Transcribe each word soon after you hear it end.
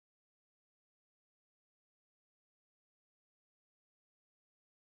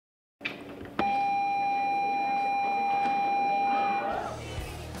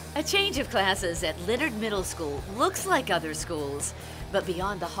A change of classes at Leonard Middle School looks like other schools, but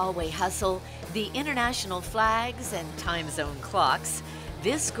beyond the hallway hustle, the international flags and time zone clocks,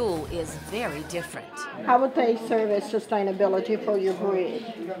 this school is very different. How would they serve as sustainability for your bridge?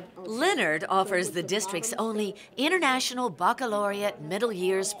 Leonard offers the district's only International Baccalaureate Middle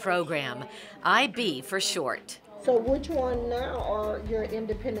Years program, IB for short. So which one now are your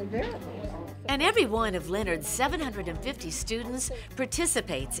independent variables? And every one of Leonard's 750 students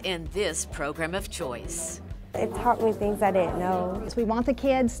participates in this program of choice. It taught me things I didn't know. We want the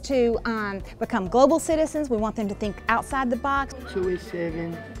kids to become global citizens. We want them to think outside the box. 2 is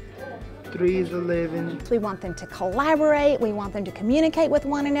 7, 3 is 11. We want them to collaborate. We want them to communicate with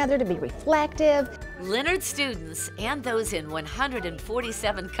one another, to be reflective. Leonard students and those in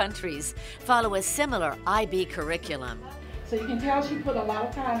 147 countries follow a similar IB curriculum. So you can tell she put a lot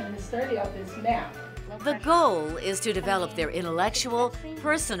of time in the study of this map. The goal is to develop their intellectual,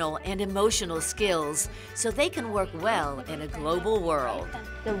 personal, and emotional skills so they can work well in a global world.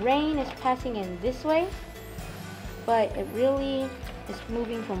 The rain is passing in this way, but it really is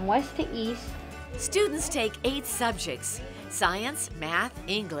moving from west to east. Students take 8 subjects: science, math,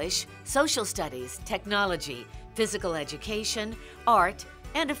 English, social studies, technology, physical education, art,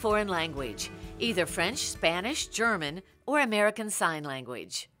 and a foreign language, either French, Spanish, German, or American Sign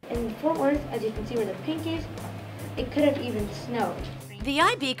Language. In Fort Worth, as you can see where the pink is, it could have even snowed. The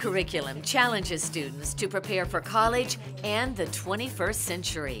IB curriculum challenges students to prepare for college and the 21st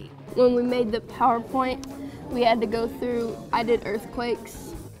century. When we made the PowerPoint, we had to go through, I did earthquakes.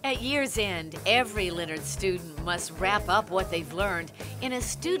 At year's end, every Leonard student must wrap up what they've learned in a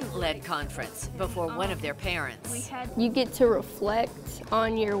student-led conference before one of their parents. You get to reflect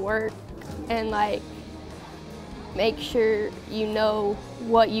on your work and make sure you know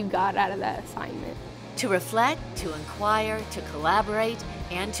what you got out of that assignment. To reflect, to inquire, to collaborate,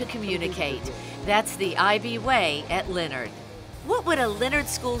 and to communicate. That's the IB way at Leonard. What would a Leonard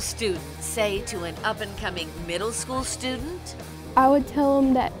School student say to an up-and-coming middle school student? I would tell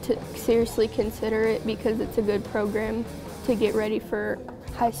them that to seriously consider it because it's a good program to get ready for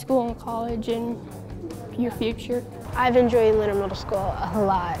high school and college and your future. I've enjoyed Leonard Middle School a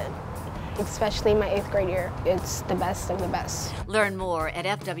lot, especially my 8th grade year. It's the best of the best. Learn more at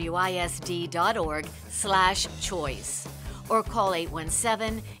FWISD.org/choice or call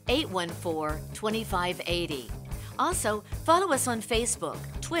 817-814-2580. Also, follow us on Facebook,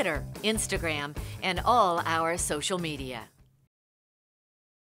 Twitter, Instagram, and all our social media.